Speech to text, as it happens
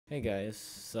Hey guys,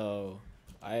 so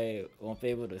I won't be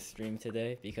able to stream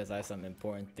today because I have some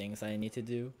important things I need to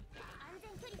do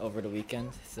over the weekend,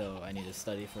 so I need to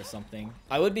study for something.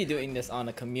 I would be doing this on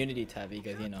a community tab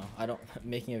because I don't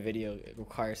making a video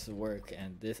requires work,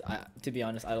 and to be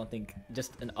honest, I don't think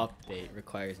just an update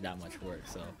requires that much work.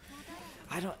 So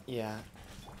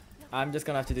I'm just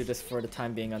gonna have to do this for the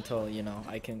time being until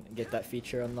I can get that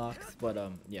feature unlocked. But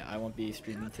yeah, I won't be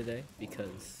streaming today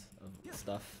because of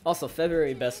stuff. Also,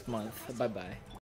 February best month. Bye bye.